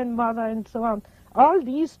father and mother and so on. All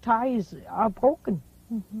these ties are broken.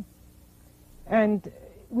 Mm-hmm. And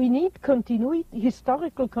we need continuity,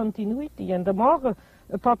 historical continuity, and the more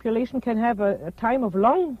a population can have a time of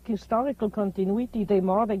long historical continuity, the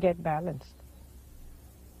more they get balanced.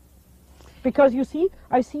 Because you see,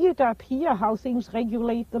 I see it up here, how things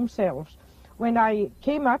regulate themselves. When I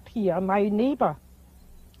came up here, my neighbor,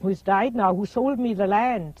 who's died now, who sold me the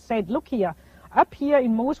land, said, look here, up here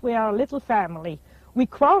in Moos we are a little family. We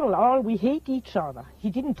quarrel all, we hate each other. He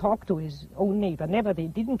didn't talk to his own neighbor, never, they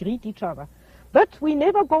didn't greet each other. But we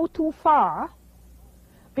never go too far,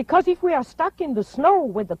 because if we are stuck in the snow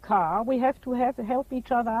with the car, we have to help each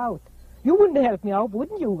other out. You wouldn't help me out,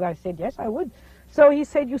 wouldn't you? I said, yes, I would. So he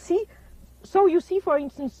said, you see, for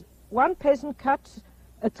instance, one peasant cuts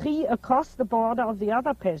a tree across the border of the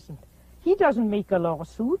other peasant. He doesn't make a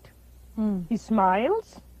lawsuit. He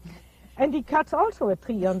smiles, and he cuts also a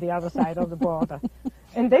tree on the other side of the border.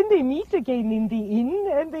 And then they meet again in the inn,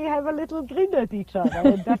 and they have a little grin at each other,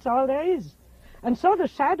 and that's all there is. And so the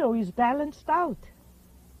shadow is balanced out.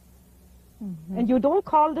 Mm-hmm. And you don't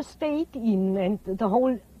call the state in and the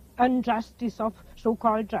whole injustice of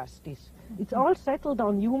so-called justice. Mm-hmm. It's all settled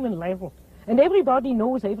on human level. And everybody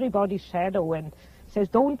knows everybody's shadow and says,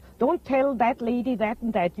 don't tell that lady that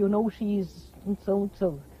and that, you know she's and so and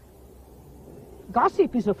so.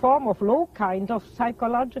 Gossip is a form of low kind of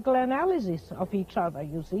psychological analysis of each other,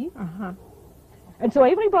 you see. Uh-huh. And so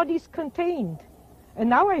everybody's contained. And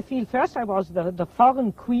now I feel, first I was the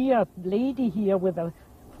foreign queer lady here with a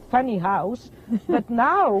funny house, but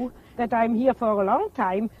now that I'm here for a long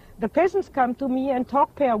time, the peasants come to me and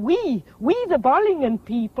talk we the Bollingen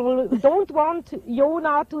people don't want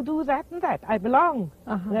Jona to do that and that. I belong.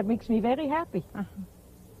 Uh-huh. That makes me very happy. Uh-huh.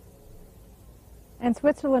 And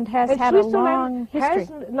Switzerland has had a long history.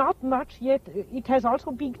 Has not much yet. It has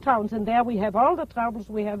also big towns, and there we have all the troubles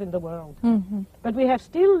we have in the world. Mm-hmm. But we have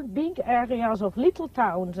still big areas of little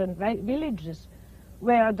towns and villages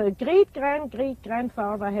where the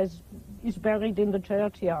great-great-grandfather is buried in the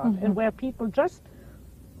churchyard, mm-hmm. and where people just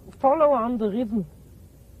follow on the rhythm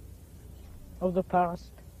of the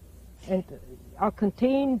past and are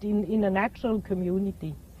contained in a natural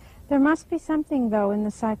community. There must be something, though, in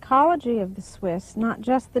the psychology of the Swiss, not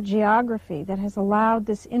just the geography, that has allowed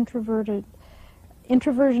this introversion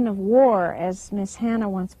of war, as Miss Hannah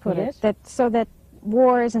once put yes. it, so that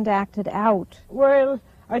war isn't acted out. Well,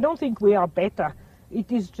 I don't think we are better. It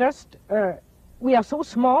is just, we are so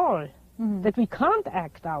small mm-hmm. that we can't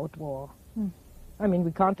act out war. Mm. I mean,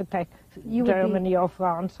 we can't attack Germany or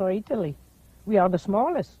France or Italy. We are the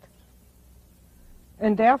smallest.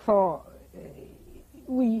 And therefore,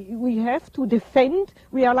 we have to defend.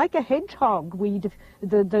 We are like a hedgehog.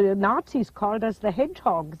 The Nazis called us the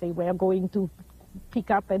hedgehog they were going to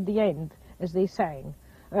pick up at the end, as they sang.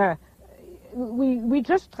 We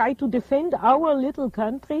just try to defend our little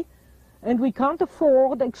country, and we can't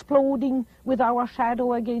afford exploding with our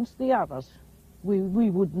shadow against the others. We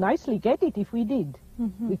would nicely get it if we did.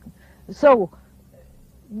 Mm-hmm. So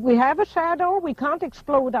we have a shadow, we can't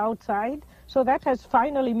explode outside, so that has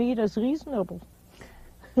finally made us reasonable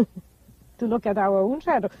to look at our own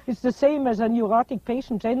shadow. It's the same as a neurotic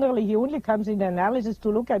patient. Generally, he only comes in analysis to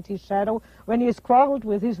look at his shadow when he has quarreled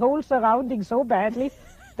with his whole surrounding so badly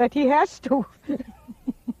that he has to.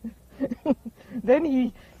 Then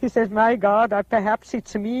he says, my God, perhaps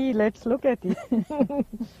it's me, let's look at it.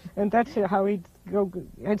 And that's how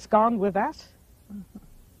it's gone with us.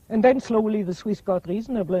 And then slowly the Swiss got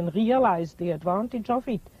reasonable and realized the advantage of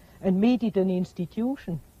it and made it an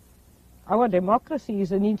institution. Our democracy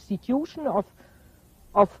is an institution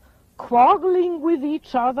of quarreling with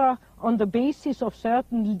each other on the basis of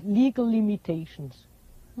certain legal limitations.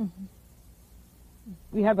 Mm-hmm.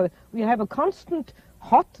 We have a constant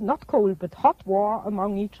hot, not cold, but hot war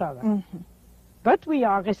among each other. Mm-hmm. But we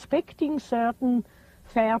are respecting certain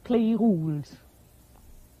fair play rules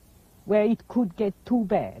where it could get too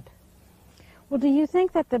bad. Well, do you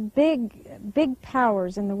think that the big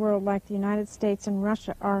powers in the world, like the United States and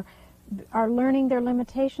Russia, are learning their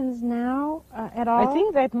limitations now at all? I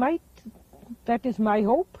think that is my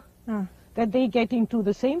hope. that they get into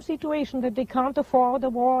the same situation that they can't afford a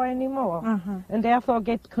war anymore, and therefore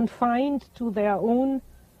get confined to their own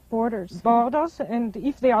Borders. And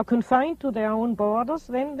if they are confined to their own borders,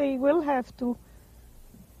 then they will have to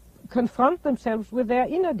confront themselves with their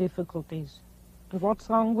inner difficulties and what's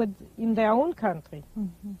wrong in their own country.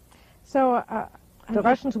 So the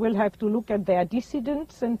Russians will have to look at their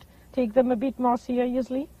dissidents and take them a bit more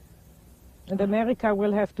seriously, and America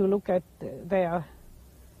will have to look at their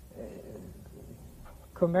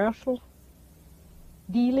commercial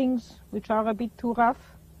dealings, which are a bit too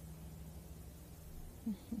rough,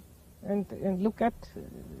 and look at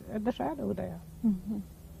the shadow there.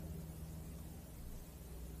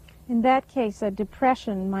 In that case, a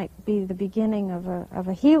depression might be the beginning of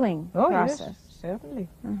a healing process. Yes, certainly.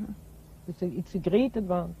 It's a great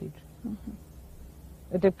advantage.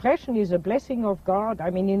 A depression is a blessing of God. I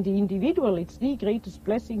mean, in the individual, it's the greatest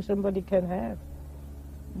blessing somebody can have.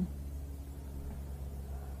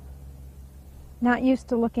 Not used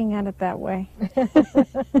to looking at it that way.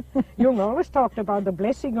 Jung always talked about the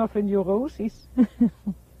blessing of a neurosis,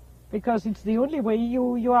 because it's the only way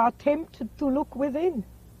you are tempted to look within.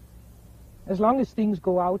 As long as things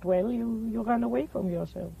go out well, you run away from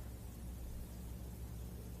yourself.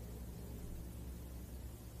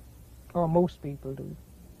 Or most people do.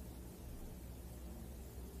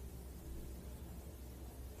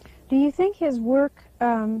 Do you think his work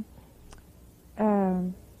can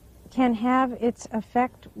have its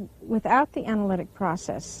effect without the analytic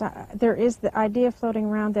process? There is the idea floating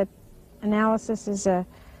around that analysis is a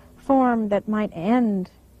form that might end.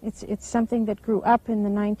 It's something that grew up in the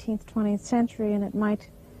 19th, 20th century, and it might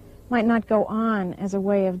not go on as a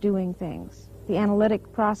way of doing things. The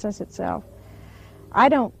analytic process itself. I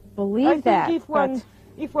don't believe that. I think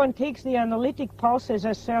if one takes the analytic process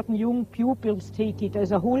as certain young pupils take it,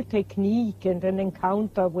 as a whole technique and an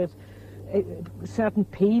encounter with certain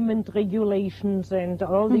payment regulations and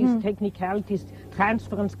all these technicalities,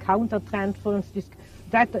 transference, counter-transference,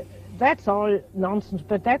 that's all nonsense,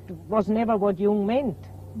 but that was never what Jung meant.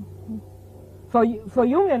 For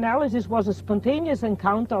Jung, analysis was a spontaneous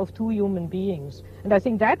encounter of two human beings, and I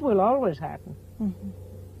think that will always happen.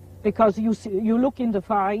 Because you look in the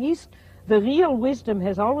Far East, the real wisdom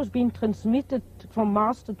has always been transmitted from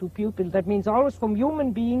master to pupil. That means always from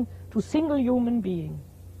human being to single human being.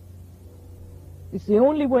 It's the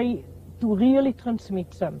only way to really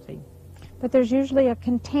transmit something. But there's usually a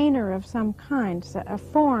container of some kind, a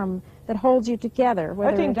form that holds you together.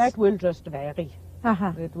 I think that will just vary.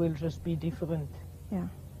 Uh-huh. It will just be different. Yeah.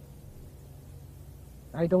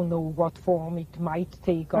 I don't know what form it might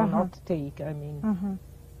take or not take, I mean.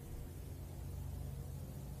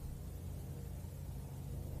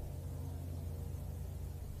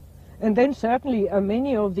 And then certainly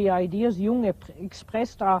many of the ideas Jung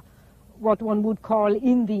expressed are what one would call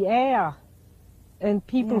in the air, and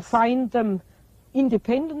people find them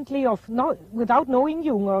independently of, without knowing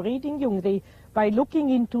Jung or reading Jung. They, by looking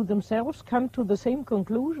into themselves, come to the same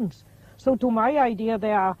conclusions. So to my idea,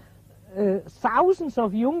 there are thousands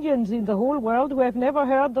of Jungians in the whole world who have never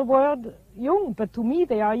heard the word Jung, but to me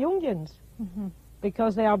they are Jungians,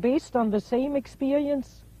 because they are based on the same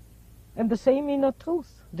experience and the same inner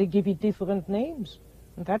truth. They give it different names,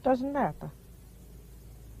 and that doesn't matter.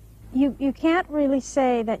 You can't really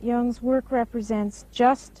say that Jung's work represents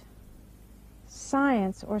just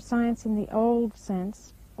science, or science in the old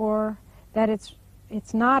sense, or that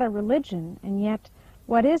it's not a religion, and yet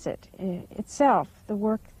what is it itself, the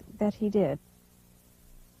work that he did?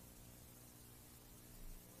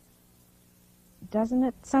 Doesn't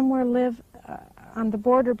it somewhere live on the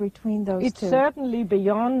border between those two? It's certainly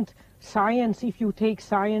beyond science if you take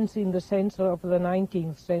science in the sense of the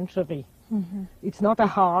 19th century. It's not a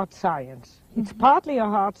hard science. It's partly a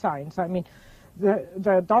hard science. I mean,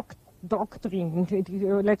 the doctrine,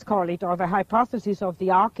 let's call it, or the hypothesis of the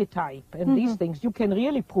archetype and these things, you can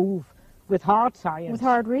really prove with hard science. With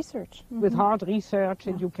hard research. With hard research,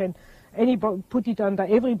 and you can put it under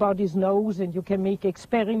everybody's nose, and you can make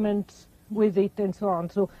experiments with it and so on.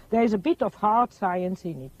 So there is a bit of hard science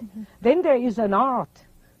in it. Then there is an art,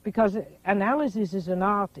 because analysis is an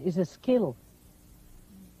art, is a skill.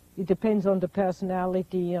 It depends on the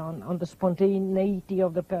personality, on the spontaneity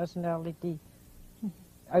of the personality.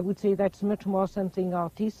 I would say that's much more something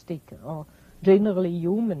artistic or generally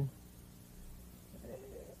human.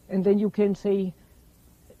 And then you can say,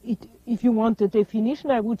 if you want a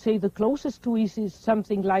definition, I would say the closest to it is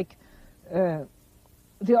something like the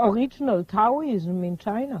original Taoism in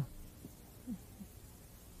China.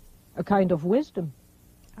 A kind of wisdom.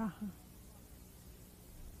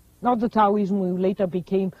 Not the Taoism who later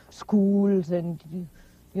became schools and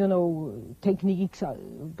you know, techniques,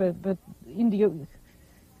 but in the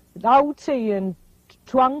Lao Tse and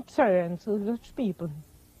Chuang Tse and such people.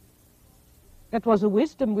 That was a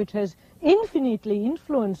wisdom which has infinitely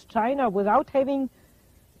influenced China without having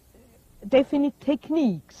definite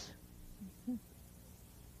techniques.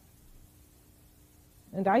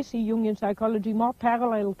 And I see Jungian psychology more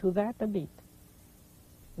parallel to that a bit.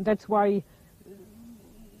 And that's why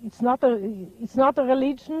it's not a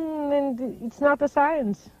religion and it's not a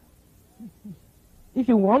science. If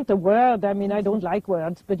you want a word, I mean, I don't like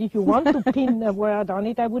words, but if you want to pin a word on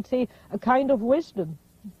it, I would say a kind of wisdom.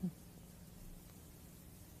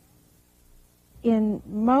 In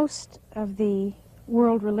most of the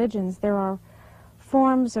world religions, there are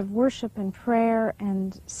forms of worship and prayer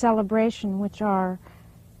and celebration which are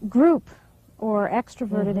group or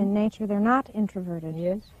extroverted in nature. They're not introverted.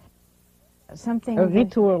 Yes. Something a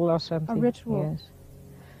ritual or something. A ritual. Yes.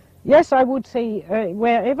 Yes, I would say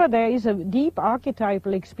wherever there is a deep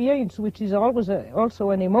archetypal experience, which is always also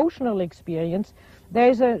an emotional experience, there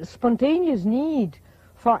is a spontaneous need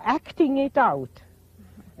for acting it out.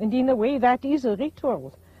 And in a way, that is a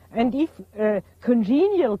ritual. And if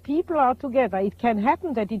congenial people are together, it can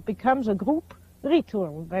happen that it becomes a group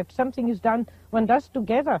ritual, that something is done, one does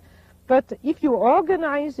together. But if you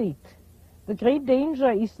organize it, the great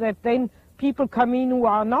danger is that then people come in who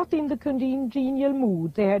are not in the congenial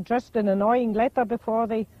mood. They had just an annoying letter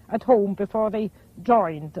at home before they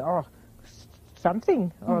joined, or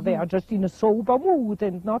something, or they are just in a sober mood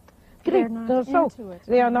and not gripped or so.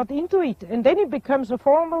 They are not into it. And then it becomes a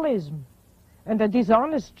formalism and a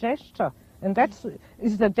dishonest gesture. And that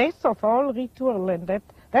is the death of all ritual. And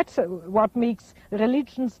that's what makes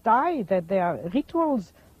religions die, that their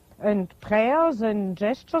rituals and prayers and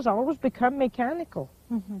gestures always become mechanical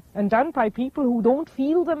and done by people who don't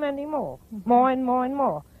feel them anymore, more and more and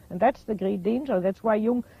more. And that's the great danger. That's why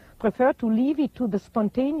Jung preferred to leave it to the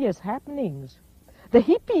spontaneous happenings. The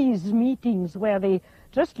hippies meetings where they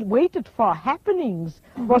just waited for happenings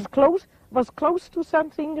was close to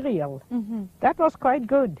something real. That was quite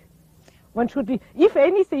good. One should be, if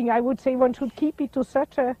anything, I would say one should keep it to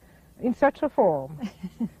in such a form.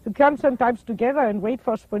 To come sometimes together and wait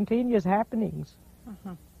for spontaneous happenings.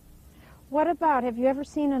 What about, have you ever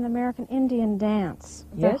seen an American Indian dance?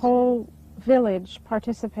 Yes. The whole village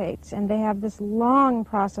participates, and they have this long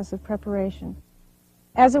process of preparation.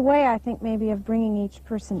 As a way, I think, maybe of bringing each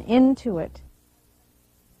person into it.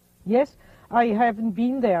 Yes, I haven't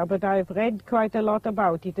been there, but I've read quite a lot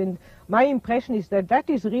about it, and my impression is that that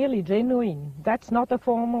is really genuine. That's not a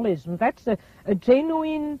formalism. That's a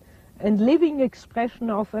genuine and living expression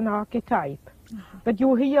of an archetype. But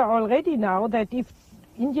you hear already now that if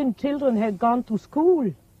Indian children had gone to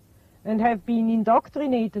school and have been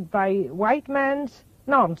indoctrinated by white man's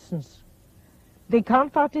nonsense, they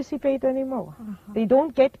can't participate anymore. They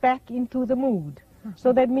don't get back into the mood.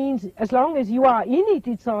 So that means as long as you are in it,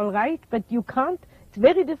 it's all right, but you can't, it's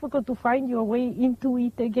very difficult to find your way into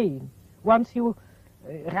it again once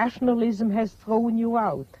rationalism has thrown you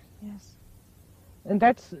out. Yes. And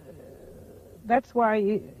that's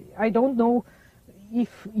why I don't know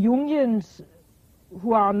if Jungians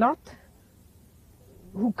who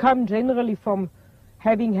come generally from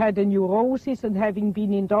having had a neurosis and having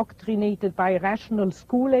been indoctrinated by rational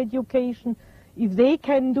school education, if they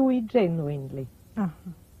can do it genuinely.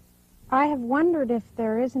 I have wondered if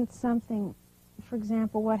there isn't something, for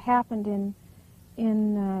example, what happened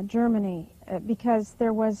in Germany, because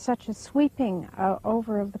there was such a sweeping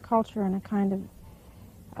over of the culture and a kind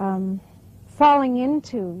of falling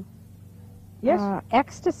into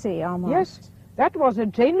ecstasy almost. Yes, that was a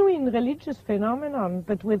genuine religious phenomenon,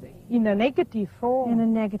 but in a negative form. In a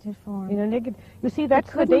negative form. You see,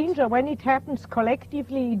 that's the danger. When it happens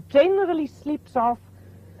collectively, it generally slips off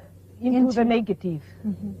into the negative.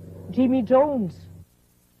 Jimmy Jones.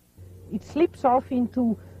 It slips off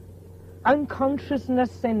into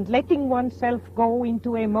unconsciousness and letting oneself go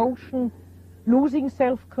into emotion, losing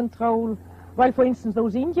self-control. While, for instance,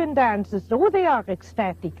 those Indian dances, though they are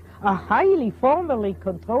ecstatic, are highly formally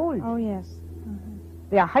controlled. Oh, yes.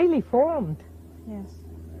 They are highly formed. Yes.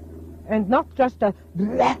 And not just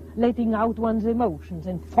letting out one's emotions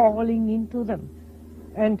and falling into them.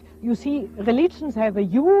 And you see, religions have a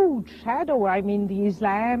huge shadow. I mean, the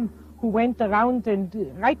Islam who went around and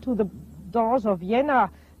right to the doors of Vienna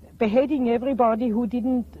beheading everybody who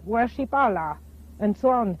didn't worship Allah and so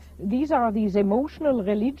on. These are these emotional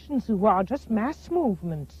religions who are just mass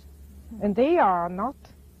movements. And they are not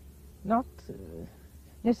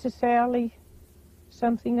necessarily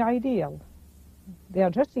something ideal. They are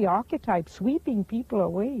just the archetype sweeping people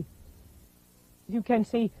away. You can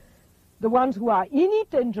say The ones who are in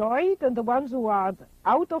it enjoy it, and the ones who are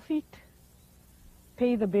out of it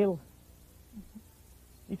pay the bill.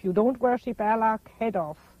 If you don't worship Allah, head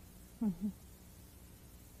off.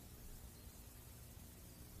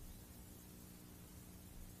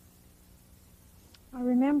 I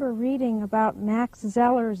remember reading about Max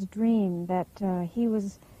Zeller's dream that he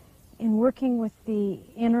was, in working with the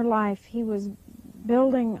inner life, he was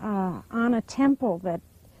building on a temple that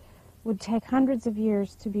would take hundreds of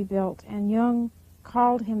years to be built, and Jung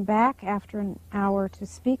called him back after an hour to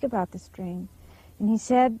speak about this dream. And he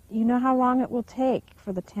said, you know how long it will take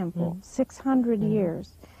for the temple? 600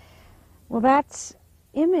 years. Well, that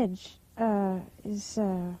image is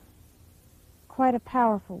quite a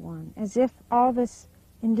powerful one, as if all this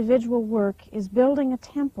individual work is building a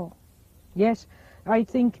temple. Yes, I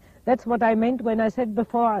think that's what I meant when I said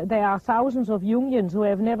before there are thousands of Jungians who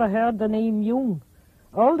have never heard the name Jung.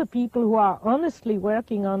 All the people who are honestly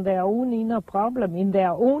working on their own inner problem in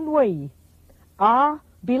their own way are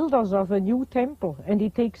builders of a new temple, and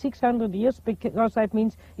it takes 600 years because that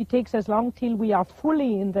means it takes as long till we are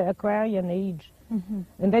fully in the Aquarian age.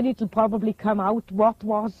 And then it'll probably come out what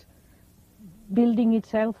was building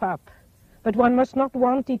itself up. But one must not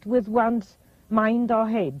want it with one's mind or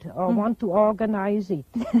head, or want to organize it.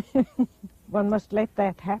 One must let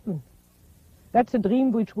that happen. That's a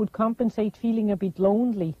dream which would compensate feeling a bit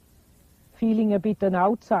lonely, feeling a bit an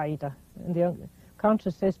outsider. And the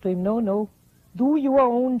unconscious says to him, no, no, do your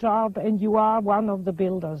own job and you are one of the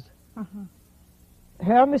builders.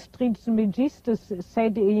 Hermes Trismegistus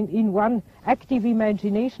said in one active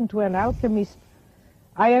imagination to an alchemist,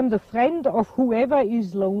 I am the friend of whoever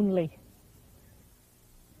is lonely.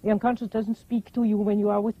 The unconscious doesn't speak to you when you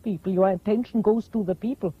are with people. Your attention goes to the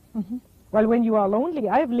people. Well, when you are lonely,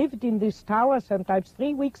 I've lived in this tower sometimes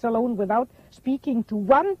 3 weeks alone without speaking to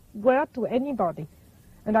one word to anybody.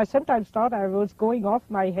 And I sometimes thought I was going off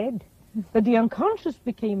my head. But the unconscious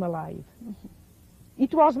became alive.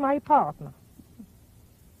 It was my partner.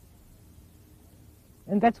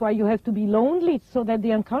 And that's why you have to be lonely, so that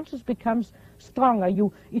the unconscious becomes stronger.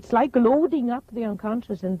 It's like loading up the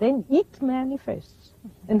unconscious, and then it manifests.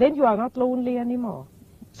 And then you are not lonely anymore.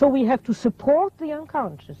 So we have to support the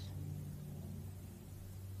unconscious.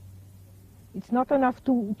 It's not enough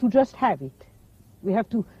to just have it. We have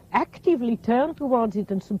to actively turn towards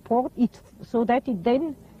it and support it so that it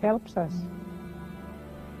then helps us.